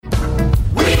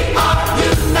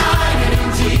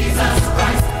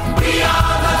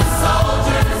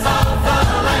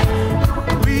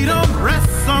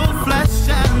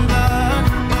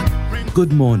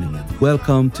Good morning.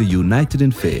 Welcome to United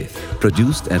in Faith,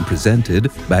 produced and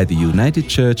presented by the United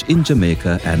Church in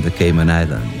Jamaica and the Cayman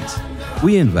Islands.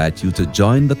 We invite you to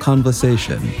join the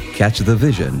conversation, catch the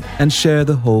vision, and share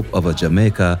the hope of a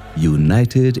Jamaica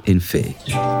united in faith.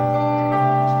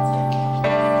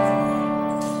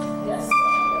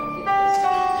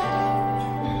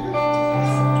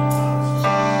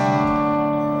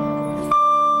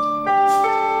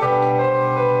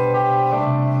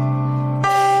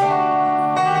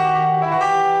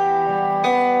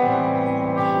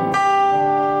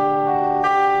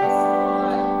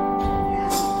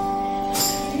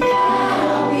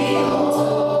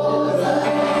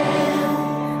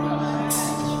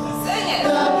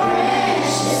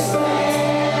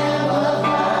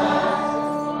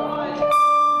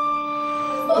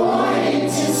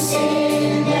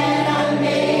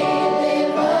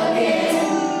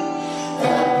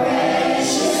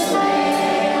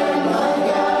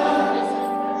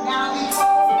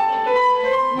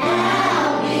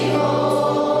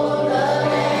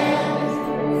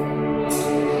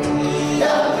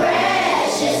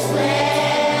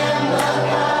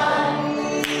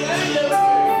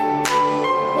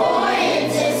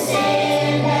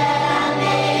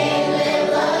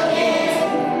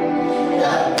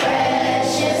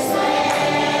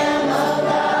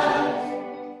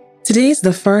 Today is the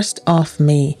 1st of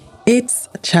May. It's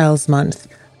Child's Month.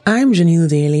 I'm Janelle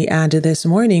Daly, and this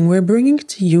morning we're bringing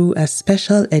to you a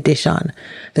special edition.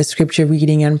 The scripture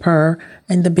reading and prayer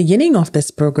and the beginning of this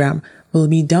program will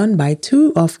be done by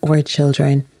two of our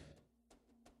children.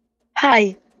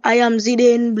 Hi, I am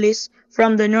Zidane Bliss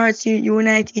from the North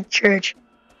United Church,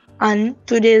 and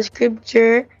today's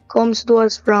scripture comes to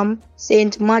us from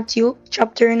St. Matthew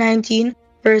chapter 19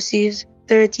 verses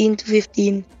 13 to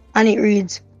 15, and it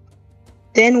reads,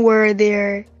 Then were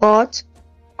there brought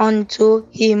unto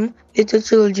him little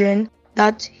children,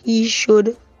 that he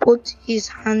should put his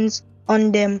hands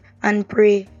on them and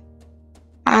pray.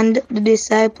 And the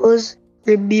disciples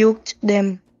rebuked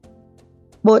them.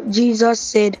 But Jesus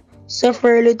said,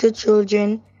 Suffer little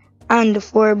children, and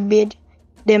forbid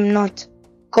them not.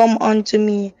 Come unto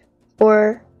me,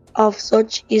 for of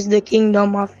such is the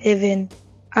kingdom of heaven.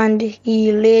 And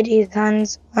he laid his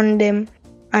hands on them,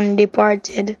 and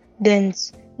departed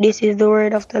thence. This is the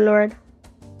word of the Lord.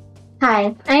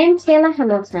 Hi, I am Taylah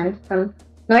Hamilton from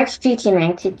North Street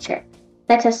United Church.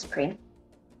 Let us pray.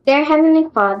 Dear Heavenly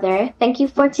Father, thank you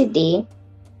for today.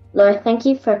 Lord, thank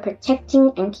you for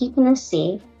protecting and keeping us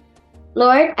safe.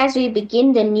 Lord, as we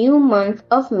begin the new month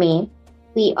of May,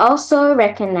 we also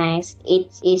recognize it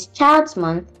is Child's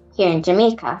Month here in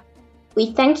Jamaica.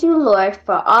 We thank you, Lord,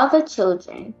 for all the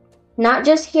children, not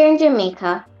just here in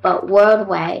Jamaica, but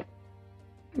worldwide.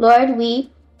 Lord,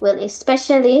 we will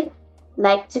especially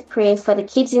like to pray for the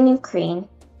kids in Ukraine.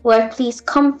 Lord, please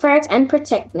comfort and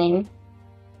protect them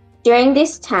during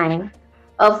this time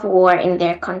of war in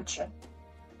their country.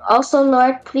 Also,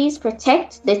 Lord, please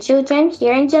protect the children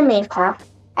here in Jamaica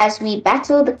as we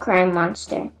battle the crime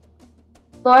monster.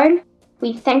 Lord,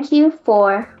 we thank you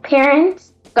for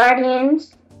parents,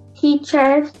 guardians,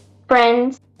 teachers,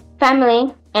 friends,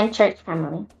 family, and church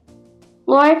family.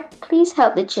 Lord, please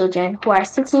help the children who are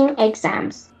sitting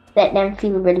exams. Let them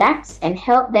feel relaxed and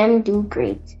help them do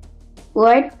great.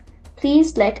 Lord,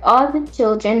 please let all the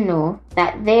children know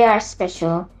that they are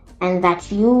special and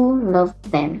that you love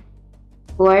them.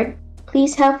 Lord,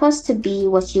 please help us to be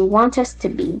what you want us to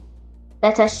be.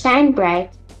 Let us shine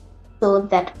bright so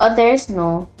that others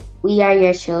know we are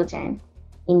your children.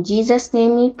 In Jesus'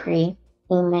 name we pray.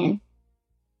 Amen.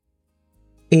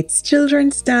 It's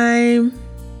children's time.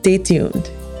 Stay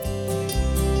tuned.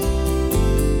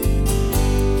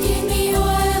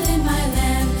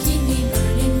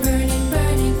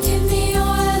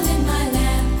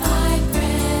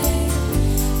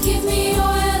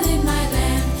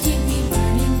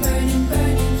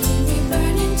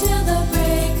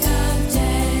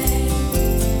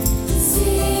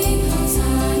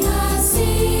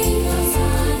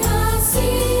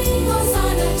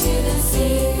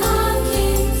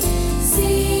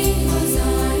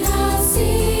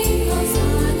 See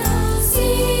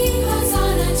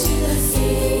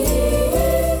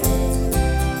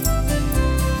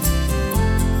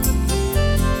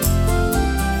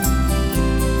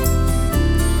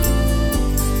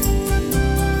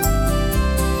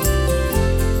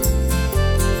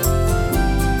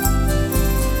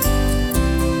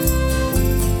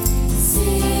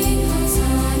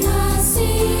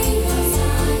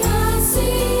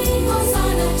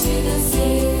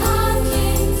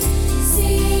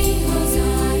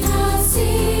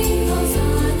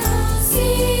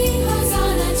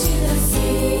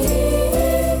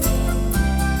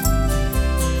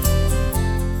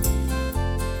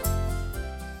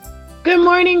Good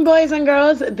morning, boys and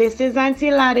girls. This is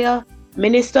Auntie Laddia,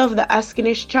 Minister of the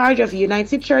Askinish Charge of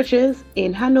United Churches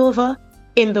in Hanover,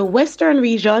 in the Western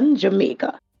Region,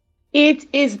 Jamaica. It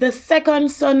is the second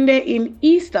Sunday in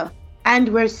Easter, and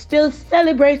we're still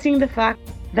celebrating the fact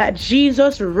that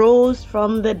Jesus rose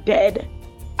from the dead.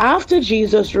 After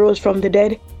Jesus rose from the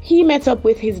dead, he met up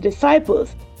with his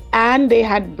disciples, and they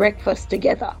had breakfast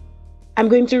together. I'm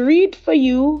going to read for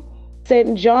you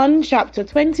St. John chapter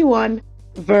 21,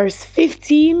 verse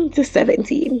 15 to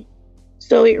 17.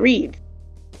 So it reads,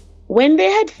 "When they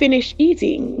had finished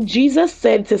eating, Jesus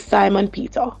said to Simon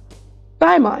Peter,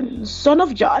 'Simon, son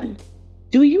of John,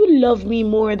 do you love me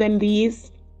more than these?'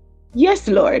 'Yes,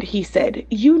 Lord,' he said,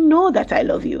 'you know that I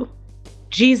love you.'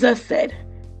 Jesus said,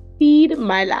 'Feed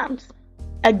my lambs.'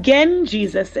 Again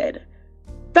Jesus said,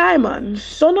 'Simon,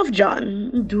 son of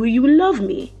John, do you love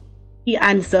me?' He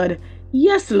answered,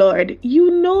 'Yes, Lord,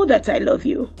 you know that I love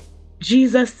you.'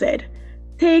 Jesus said,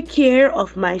 'Take care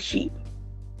of my sheep.'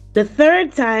 The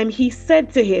third time he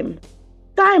said to him,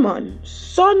 'Simon,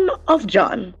 son of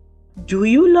John, do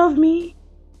you love me?'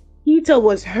 Peter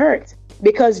was hurt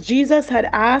because Jesus had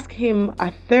asked him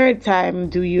a third time,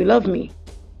 'Do you love me?'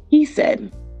 He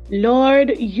said,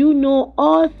 'Lord, you know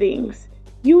all things.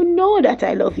 You know that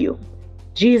I love you.'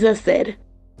 Jesus said,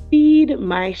 'Feed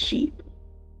my sheep.'"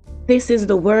 This is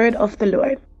the word of the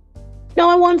Lord. Now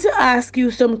I want to ask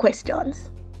you some questions.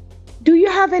 Do you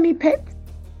have any pets?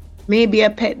 Maybe a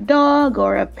pet dog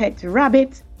or a pet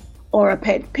rabbit or a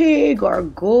pet pig or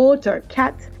goat or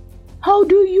cat. How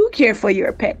do you care for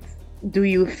your pets? Do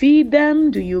you feed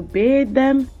them? Do you bathe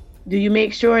them? Do you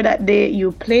make sure that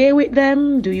you play with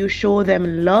them? Do you show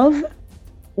them love?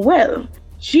 Well,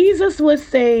 Jesus was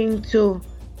saying to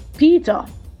Peter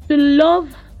to love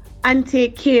and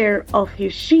take care of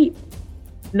his sheep.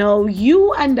 Now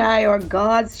you and I are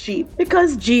God's sheep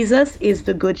because Jesus is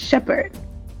the good shepherd.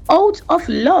 Out of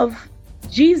love,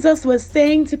 Jesus was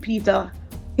saying to Peter,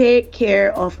 "Take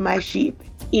care of my sheep.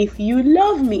 If you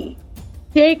love me,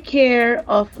 take care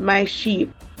of my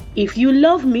sheep. If you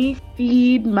love me,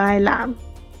 feed my lamb."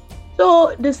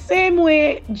 So the same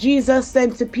way Jesus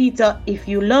said to Peter, "If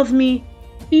you love me,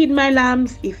 feed my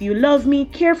lambs. If you love me,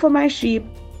 care for my sheep.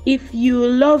 If you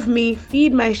love me,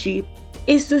 feed my sheep,"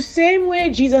 it's the same way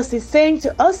Jesus is saying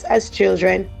to us as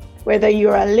children, whether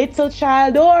you're a little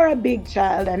child or a big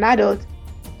child, an adult,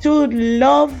 to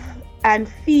love and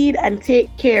feed and take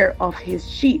care of his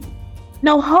sheep.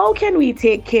 Now, how can we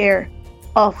take care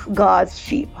of God's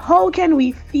sheep? How can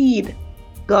we feed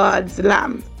God's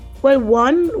lamb? Well,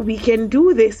 one, we can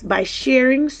do this by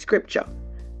sharing scripture.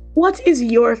 What is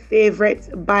your favorite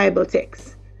Bible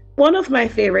text? One of my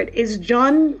favorite is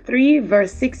John 3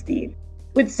 verse 16,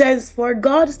 which says, "For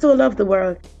God so loved the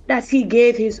world that he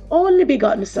gave his only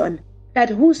begotten Son, that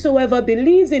whosoever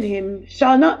believes in him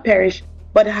shall not perish,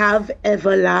 but have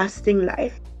everlasting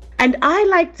life." And I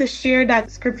like to share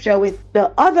that scripture with the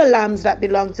other lambs that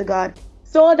belong to God,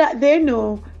 so that they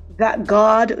know that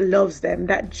God loves them,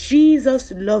 that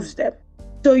Jesus loves them.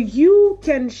 So you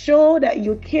can show that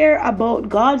you care about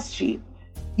God's sheep.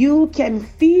 You can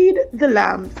feed the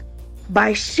lambs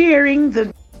by sharing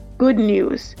the good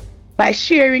news, by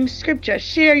sharing scripture.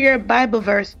 Share your Bible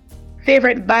verse,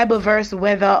 favorite Bible verse,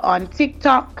 whether on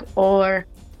TikTok or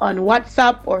on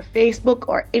WhatsApp or Facebook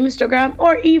or Instagram,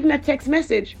 or even a text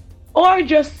message, or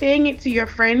just saying it to your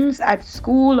friends at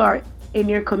school or in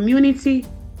your community,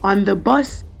 on the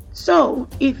bus. So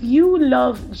if you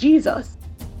love Jesus,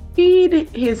 feed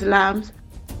his lambs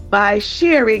by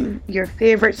sharing your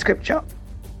favorite scripture.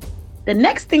 The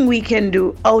next thing we can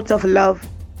do out of love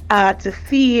to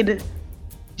feed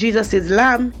Jesus'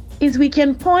 lamb is we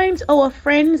can point our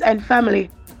friends and family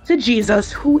to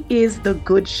Jesus, who is the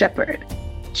good shepherd.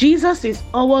 Jesus is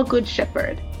our good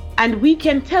shepherd, and we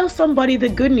can tell somebody the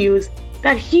good news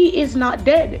that he is not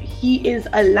dead, he is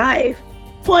alive,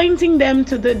 pointing them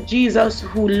to the Jesus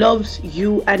who loves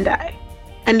you and I.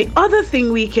 And the other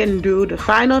thing we can do, the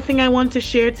final thing I want to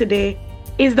share today,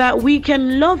 is that we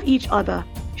can love each other,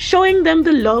 showing them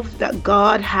the love that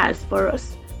God has for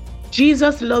us.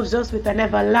 Jesus loves us with an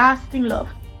everlasting love,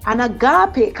 an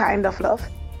agape kind of love.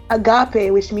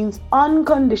 Agape, which means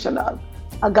unconditional.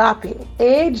 Agape,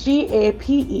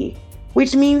 A-G-A-P-E,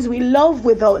 which means we love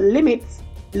without limits,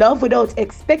 love without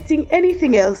expecting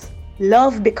anything else,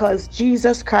 love because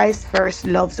Jesus Christ first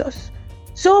loves us.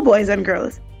 So, boys and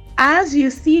girls, as you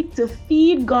seek to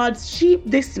feed God's sheep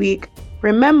this week,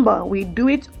 remember we do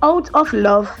it out of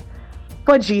love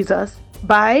for Jesus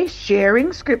by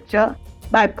sharing scripture,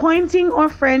 by pointing our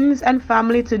friends and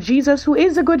family to Jesus, who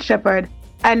is a good shepherd,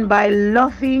 and by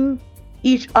loving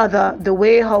each other the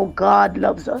way how God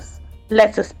loves us.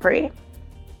 Let us pray.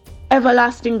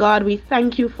 Everlasting God, we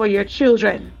thank you for your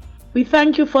children. We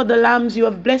thank you for the lambs you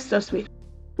have blessed us with.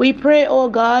 We pray, O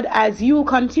God, as you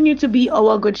continue to be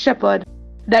our good shepherd,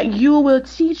 that you will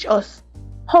teach us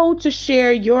how to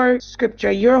share your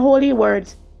scripture, your holy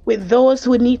words, with those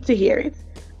who need to hear it.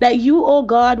 That you, O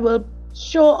God, will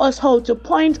show us how to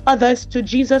point others to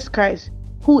Jesus Christ,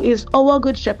 who is our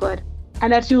good shepherd,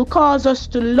 and that you will cause us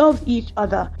to love each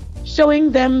other,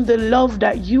 showing them the love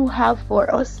that you have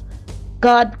for us.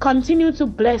 God, continue to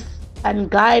bless and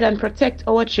guide and protect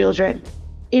our children.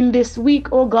 In this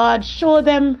week, O God, show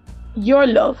them your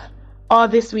love. All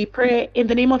this we pray in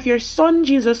the name of your Son,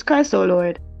 Jesus Christ, O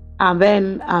Lord.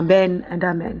 Amen, amen, and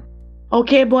amen.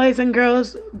 Okay, boys and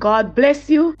girls, God bless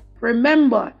you.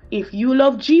 Remember, if you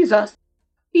love Jesus,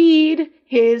 feed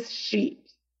his sheep.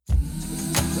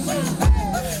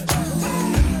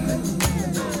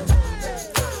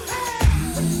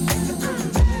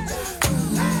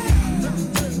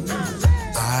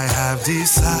 I have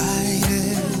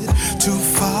decided to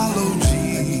follow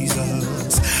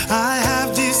Jesus. I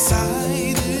have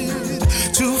decided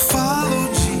to follow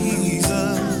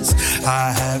Jesus.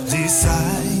 I have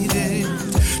decided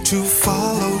to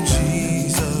follow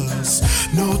Jesus.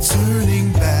 No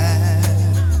turning back,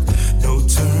 no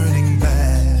turning back.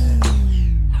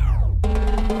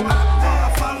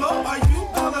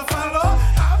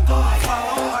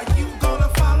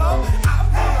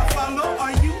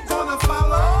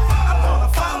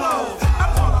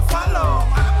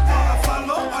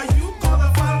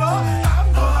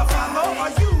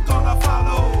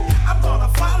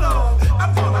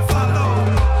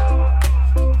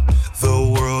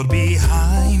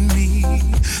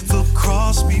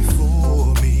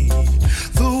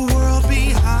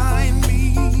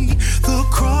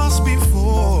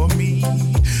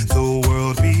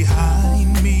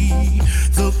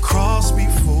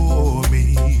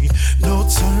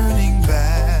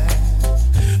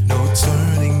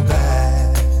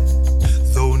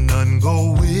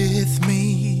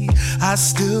 I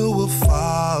still will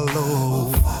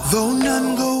follow. Though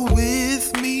none go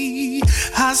with me,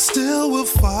 I still will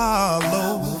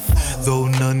follow. Though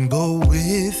none go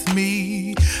with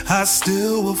me, I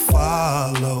still will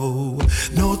follow.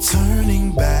 No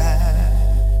turning back,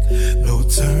 no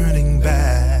turning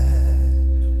back.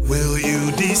 Will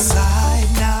you decide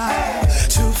now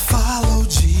to follow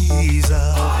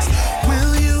Jesus?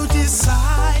 Will you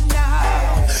decide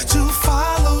now to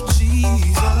follow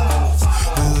Jesus?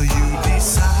 Will you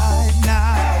decide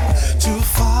now to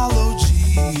follow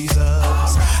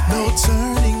Jesus? No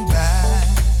turning back,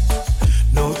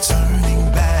 no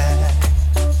turning back.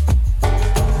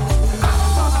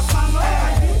 I'm gonna follow,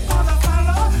 are you gonna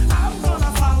follow? I'm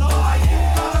gonna follow, are you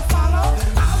gonna follow?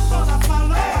 I'm gonna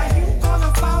follow, are you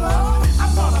gonna follow?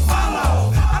 I'm gonna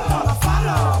follow, I'm gonna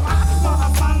follow. I'm gonna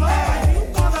follow, are you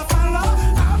gonna follow?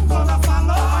 I'm gonna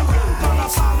follow, are you gonna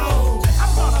follow?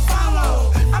 I'm gonna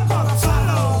follow, I'm gonna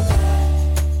follow.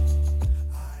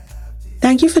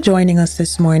 Thank you for joining us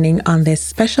this morning on this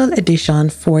special edition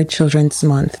for Children's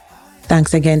Month.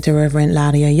 Thanks again to Reverend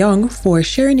Laddia Young for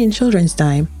sharing in Children's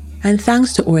Time, and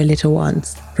thanks to our little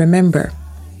ones. Remember,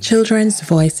 children's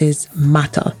voices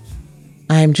matter.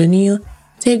 I'm Janelle.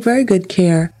 Take very good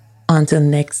care. Until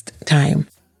next time.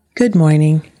 Good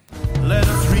morning. Let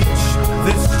us reach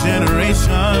this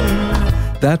generation.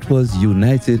 That was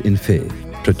United in Faith,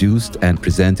 produced and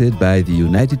presented by the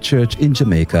United Church in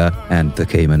Jamaica and the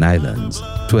Cayman Islands,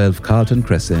 12 Carlton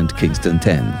Crescent, Kingston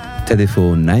 10.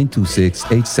 Telephone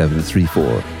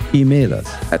 926-8734. Email us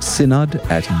at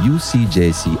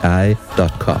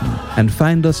synod@ucjci.com and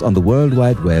find us on the World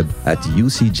Wide Web at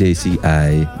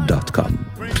ucjci.com.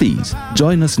 Please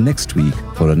join us next week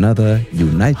for another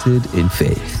United in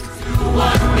Faith.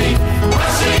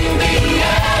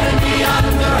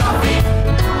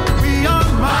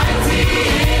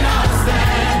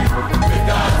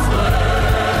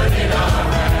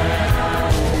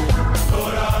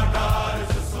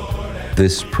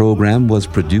 This program was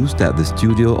produced at the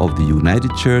studio of the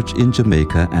United Church in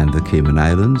Jamaica and the Cayman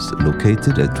Islands,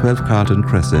 located at 12 Carlton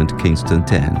Crescent, Kingston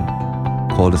 10.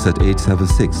 Call us at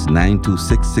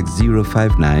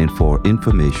 876-926-6059 for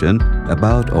information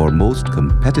about our most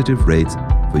competitive rates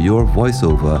for your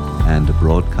voiceover and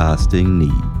broadcasting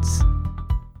needs.